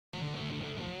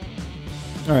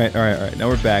All right. Now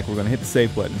we're back. We're gonna hit the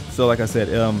save button. So like I said,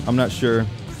 I'm not sure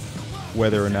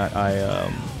whether or not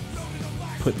I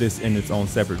put this in its own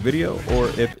separate video or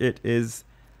if it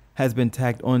has been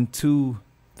tagged onto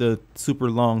the super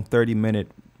long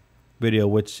 30-minute video,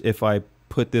 which if I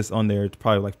put this on there, it's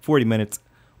probably like 40 minutes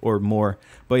or more.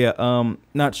 But yeah,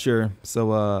 not sure.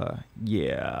 So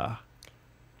yeah.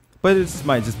 But this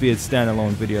might just be a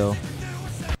standalone video,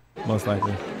 most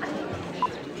likely.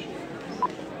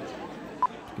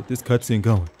 Get this cutscene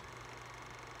going.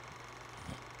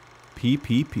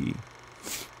 PPP.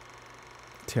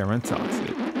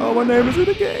 TTarantox. Oh, my name is in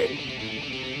the game.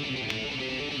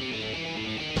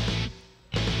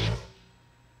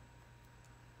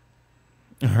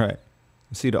 All right.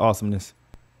 Let's see the awesomeness.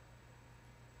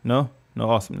 No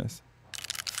awesomeness.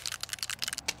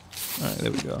 All right,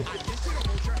 there we go.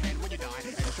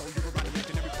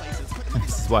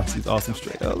 This is why she's awesome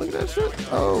straight. Oh, look at that shit.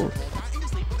 Oh.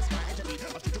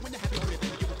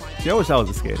 See, I wish I was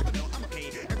a skater.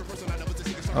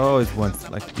 I always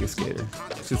wanted like to be a skater.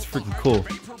 It's just freaking cool.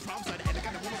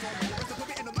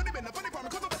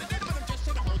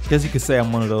 Guess you could say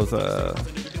I'm one of those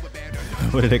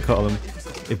what do they call them?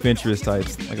 Adventurous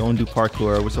types. Like I want to do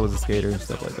parkour. I wish I was a skater and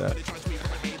stuff like that.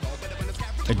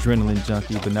 Adrenaline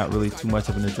junkie, but not really too much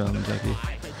of an adrenaline junkie.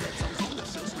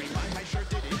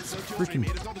 It's freaking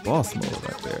boss mode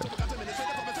right there.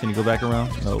 Can you go back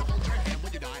around? Nope.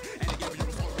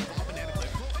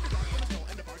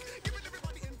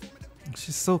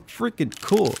 She's so freaking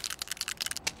cool.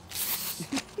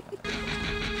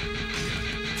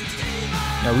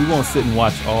 Now we won't sit and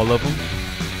watch all of them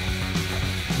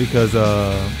because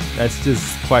that's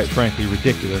just quite frankly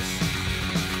ridiculous.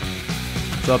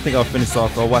 So I think I'll finish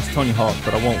off. I'll watch Tony Hawk,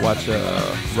 but I won't watch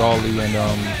Raleigh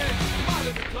and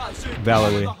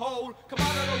Valerie.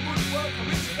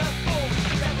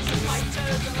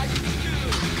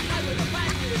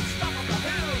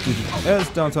 Yeah, it's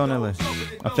downtown LA.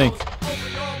 I think.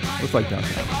 Looks like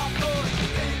downtown.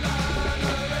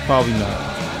 Probably not.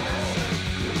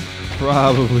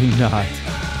 Probably not.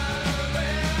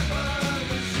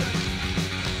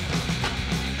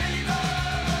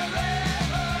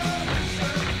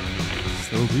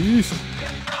 So beast.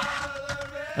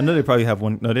 I know they probably have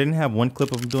one. No, they didn't have one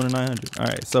clip of them doing a 900. All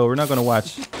right, so we're not gonna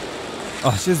watch.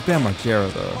 Oh, it's just Bam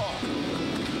Margera though.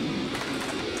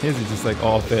 His is just like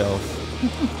all fails.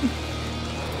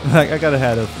 Like I gotta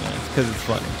have those fans because it's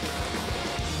funny.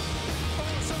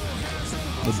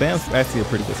 The Bam's actually a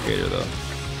pretty good skater though.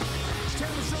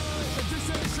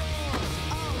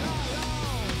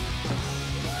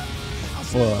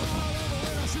 Well,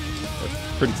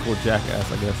 that's pretty cool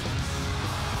jackass, I guess.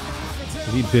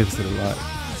 He biffs it a lot.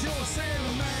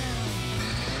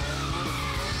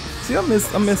 See, I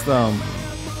missed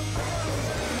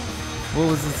what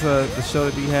was this the show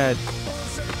that he had?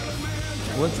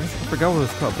 I forgot what it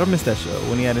was called, but I missed that show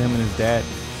when he had him and his dad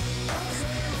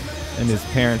and his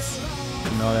parents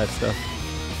and all that stuff.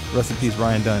 Rest in peace,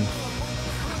 Ryan Dunn.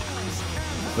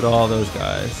 But all those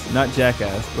guys, not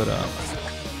Jackass, but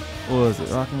what was it?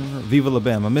 Viva La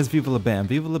Bam. I miss Viva La Bam.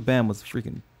 Viva La Bam was a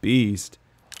freaking beast.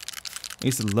 I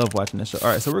used to love watching that show. All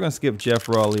right, so we're gonna skip Jeff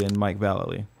Raleigh and Mike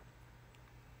Vallely.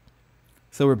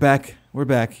 So we're back. We're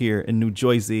back here in New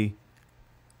Jersey.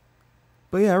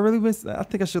 But yeah, I really miss. I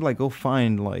think I should like go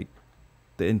find like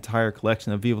the entire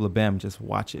collection of Viva La Bam and just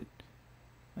watch it.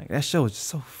 Like that show is just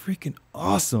so freaking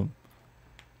awesome.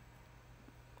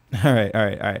 All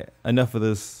right. Enough of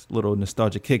this little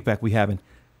nostalgia kickback we having.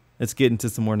 Let's get into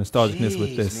some more nostalgicness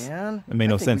with this. Man. It made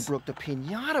no sense. We broke the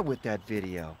piñata with that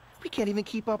video. We can't even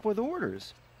keep up with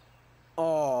orders.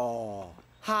 Oh,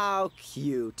 how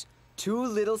cute. Two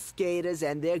little skaters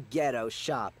and their ghetto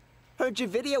shop. Heard your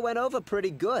video went over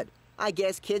pretty good. I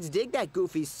guess kids dig that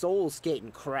goofy soul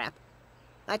skating crap.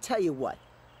 I tell you what,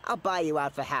 I'll buy you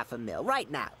out for $500,000 right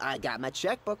now. I got my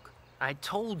checkbook. I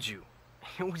told you,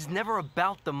 it was never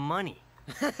about the money.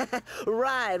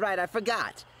 Right, I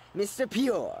forgot. Mr.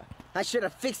 Pure, I should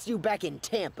have fixed you back in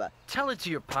Tampa. Tell it to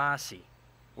your posse.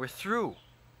 We're through.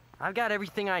 I've got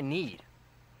everything I need.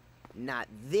 Not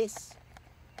this.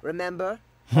 Remember?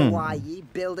 Hawaii,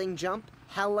 building jump,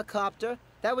 helicopter.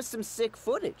 That was some sick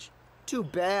footage. Too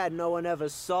bad no one ever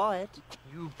saw it.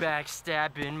 You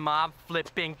backstabbing,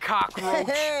 mob-flipping cockroach.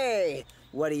 Hey!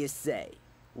 What do you say?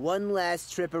 One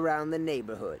last trip around the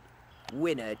neighborhood.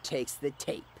 Winner takes the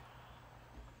tape.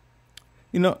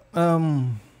 You know, I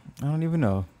don't even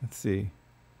know. Let's see.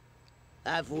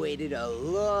 I've waited a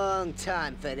long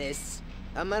time for this.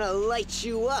 I'm gonna light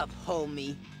you up,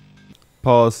 homie.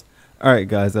 Pause. All right,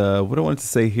 guys. What I wanted to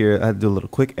say here, I had to do a little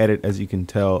quick edit, as you can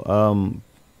tell.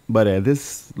 But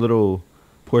this little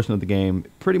portion of the game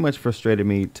pretty much frustrated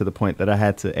me to the point that I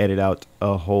had to edit out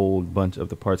a whole bunch of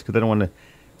the parts because I don't want to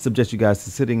subject you guys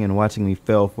to sitting and watching me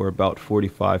fail for about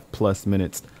 45 plus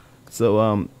minutes.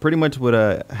 So pretty much what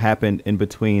happened in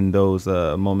between those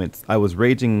moments, I was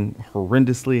raging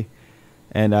horrendously,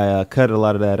 and I cut a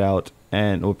lot of that out,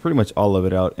 and well, pretty much all of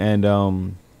it out, and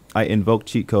I invoked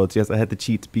cheat codes. Yes, I had to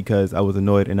cheat because I was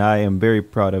annoyed, and I am very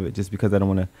proud of it just because I don't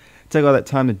want to take all that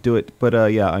time to do it. But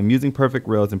yeah, I'm using perfect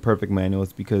rails and perfect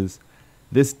manuals because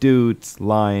this dude's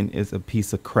line is a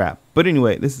piece of crap. But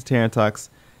anyway, this is TTarantox,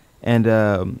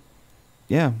 and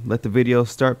yeah, let the video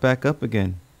start back up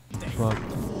again. Fuck,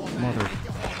 mother.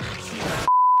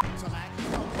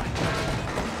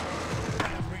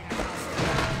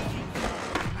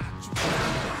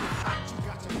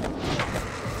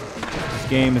 This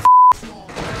game is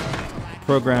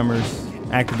programmers,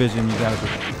 Activision, you guys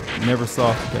are never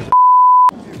soft.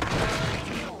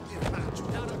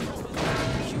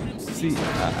 See,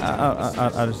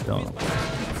 I just don't.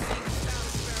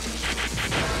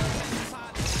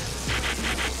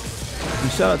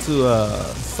 And shout out to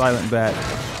Silent Bat.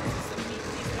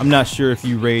 I'm not sure if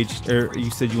you raged, or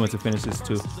you said you want to finish this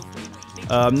too.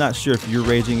 I'm not sure if you're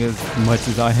raging as much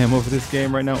as I am over this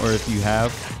game right now, or if you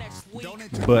have.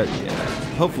 But yeah,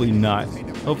 hopefully not.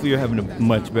 Hopefully you're having a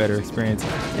much better experience.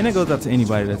 And it goes out to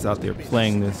anybody that's out there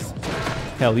playing this.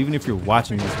 Hell, even if you're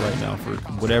watching this right now for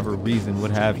whatever reason,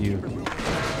 what have you,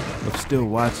 of still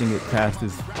watching it past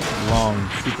this long,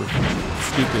 super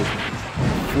stupid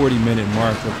 40-minute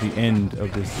mark of the end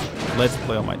of this Let's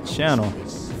Play on my channel.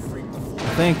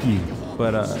 Thank you.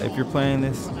 But if you're playing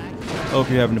this, I hope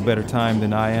you're having a better time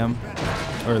than I am,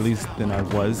 or at least than I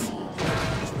was.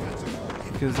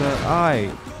 Because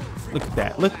look at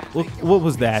that. Look, what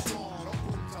was that?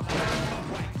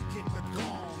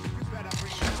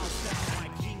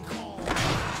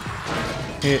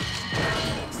 Hit.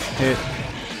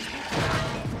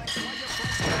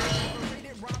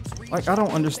 Like, I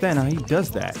don't understand how he does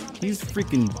that. He's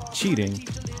freaking cheating.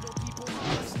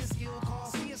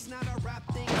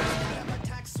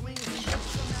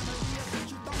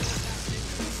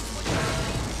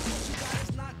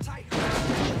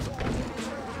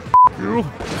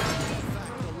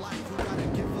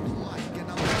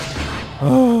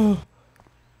 Oh,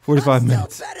 45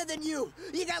 minutes. I'm better than you.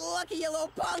 You got lucky, you little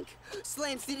punk.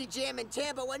 Slam City Jam in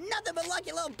Tampa with nothing but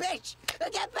lucky, little bitch.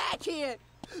 Get back here.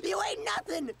 You ain't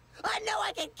nothing. I know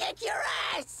I can kick your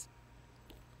ass.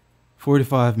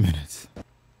 45 minutes.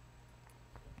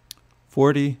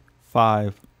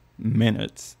 45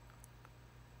 minutes.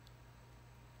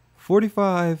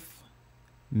 45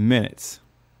 minutes.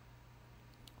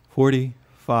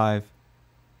 45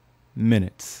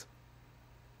 minutes.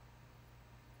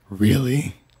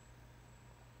 Really?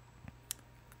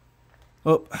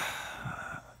 Oh,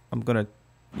 I'm gonna,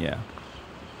 yeah.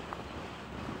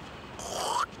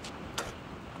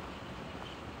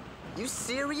 You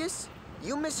serious?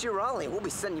 You miss your Ollie, we'll be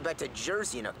sending you back to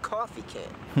Jersey in a coffee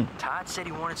can. Todd said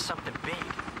he wanted something big.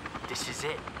 This is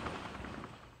it.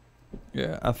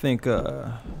 Yeah, I think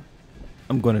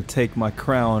I'm gonna take my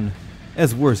crown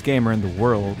as worst gamer in the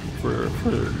world for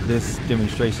this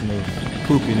demonstration of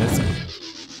poopiness.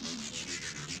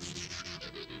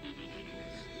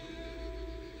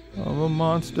 Of a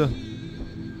monster.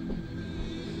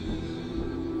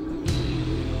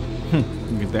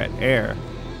 Look at that air.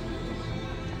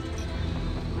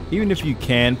 Even if you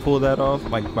can pull that off,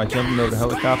 like by jumping over the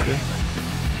helicopter,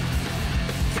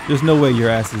 there's no way your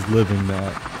ass is living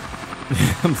that.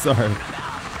 I'm sorry.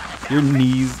 Your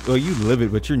knees, well, you live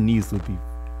it, but your knees would be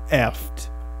effed.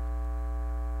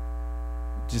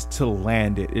 Just to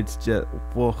land it, it's just,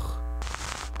 whoa.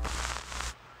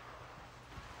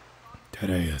 That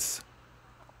ass.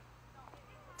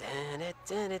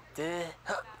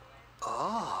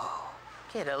 Oh,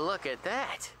 get a look at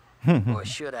that. Or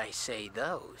should I say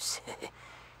those?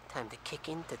 Time to kick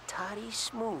into Toddy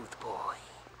Smooth Boy.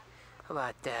 How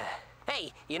about,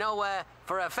 hey, you know,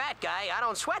 for a fat guy, I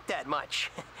don't sweat that much.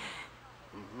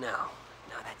 No,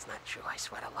 that's not true. I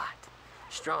sweat a lot.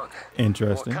 Stronger.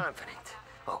 Interesting. More confident.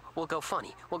 Oh, we'll go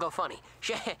funny.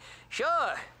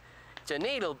 Sure. It's a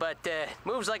needle, but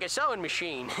moves like a sewing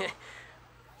machine.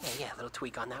 Yeah, a little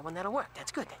tweak on that one. That'll work.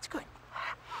 That's good.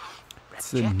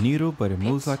 It's a needle, but it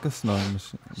moves like a sewing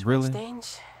machine. Really?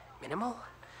 Stains, minimal.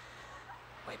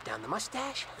 Wipe down the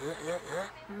mustache. Yeah.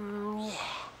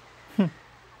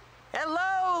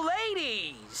 Hello,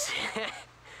 ladies.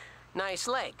 Nice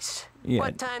legs. Yeah,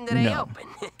 what time do they open?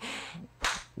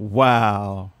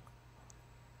 Wow.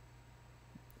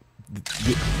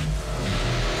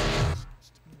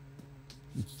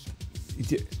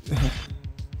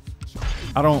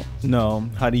 I don't know.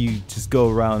 How do you just go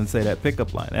around and say that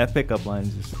pickup line? That pickup line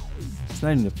is just, it's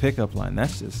not even a pickup line.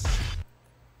 That's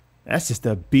just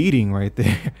a beating right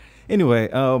there. Anyway,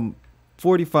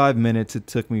 45 minutes. It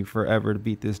took me forever to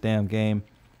beat this damn game.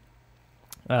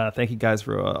 Thank you guys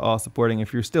for all supporting.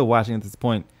 If you're still watching at this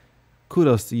point,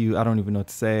 kudos to you. I don't even know what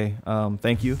to say.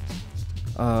 Thank you.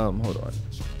 Hold on. All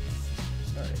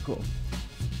right, cool.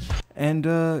 And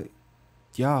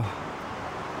yeah.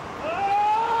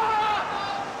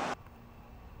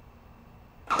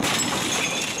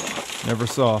 Never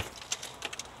saw.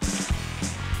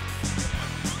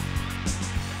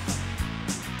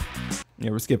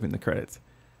 Yeah, we're skipping the credits.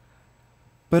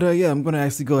 But yeah, I'm gonna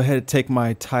actually go ahead and take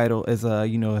my title as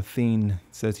you know, Athene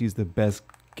says he's the best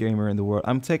gamer in the world.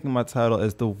 I'm taking my title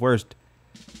as the worst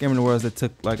gamer in the world. That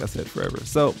took, like I said, forever.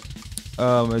 So,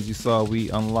 as you saw,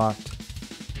 we unlocked.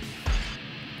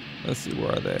 Let's see,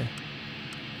 where are they?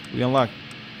 We unlocked.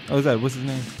 Oh, is that what's his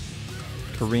name?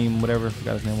 Kareem, whatever. I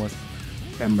forgot his name was.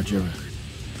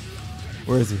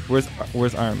 Where is he?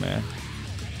 Where's Iron Man?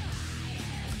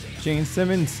 Gene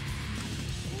Simmons.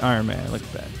 Iron Man. Look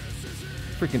at that.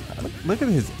 Freaking look at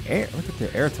his air. Look at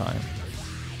the air time.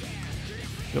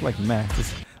 They're like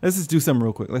max. Let's just do something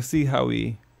real quick. Let's see how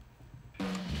we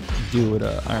do with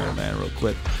Iron Man real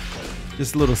quick.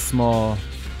 Just a little small.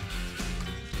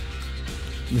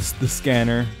 The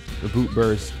scanner, the boot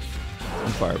burst,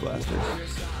 and fire blaster.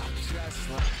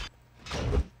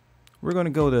 We're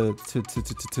gonna go to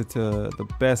the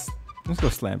best. Let's go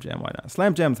Slam Jam. Why not?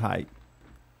 Slam Jam's hype.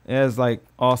 It has like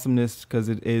awesomeness because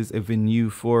it is a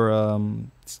venue for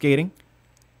skating,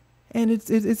 and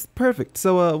it's perfect.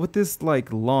 So with this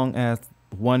like long ass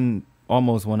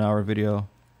almost 1 hour video,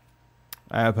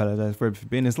 I apologize for it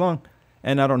being this long,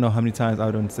 and I don't know how many times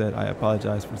I've done said I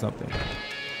apologize for something.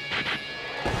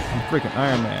 I'm freaking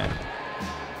Iron Man.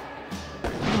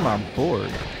 Look at my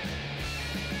board.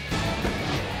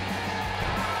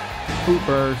 Boot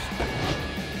burst.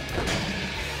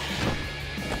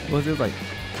 What was it like?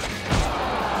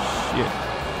 Shit.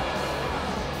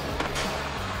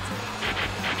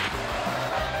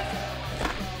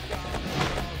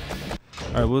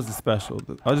 Alright, what was the special?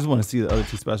 I just want to see the other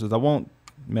two specials. I won't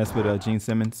mess with Gene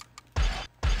Simmons.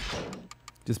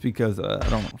 Just because I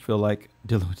don't feel like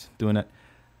doing that.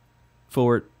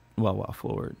 Forward. Wow,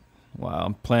 forward. Wow,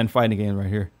 I'm playing fighting game right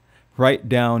here. Right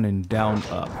down and down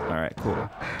up. Alright, cool.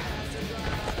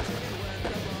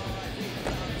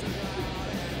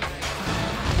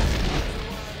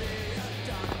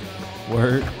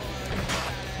 Word.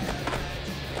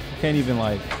 Can't even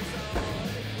like.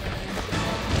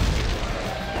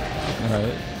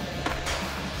 Alright.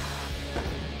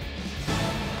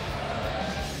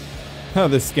 Oh,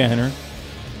 the scanner.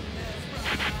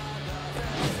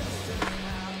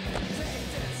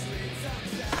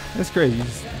 That's crazy. You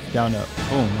just down up.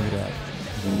 Boom, look at that.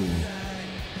 Ooh.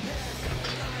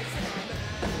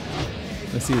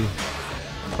 Let's see.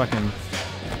 Fucking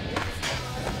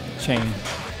chain.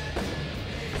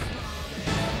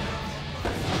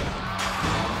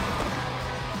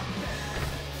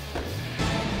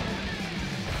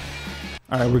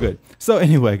 All right, we're good. So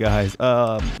anyway, guys,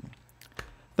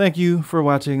 thank you for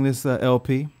watching this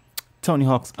LP, Tony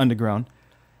Hawk's Underground.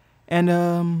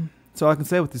 And so I can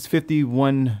say with this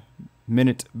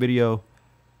 51-minute video,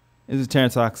 this is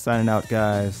TTarantox signing out,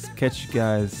 guys. Catch you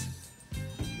guys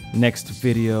next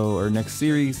video or next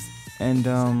series. And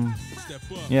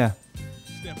yeah,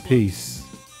 peace.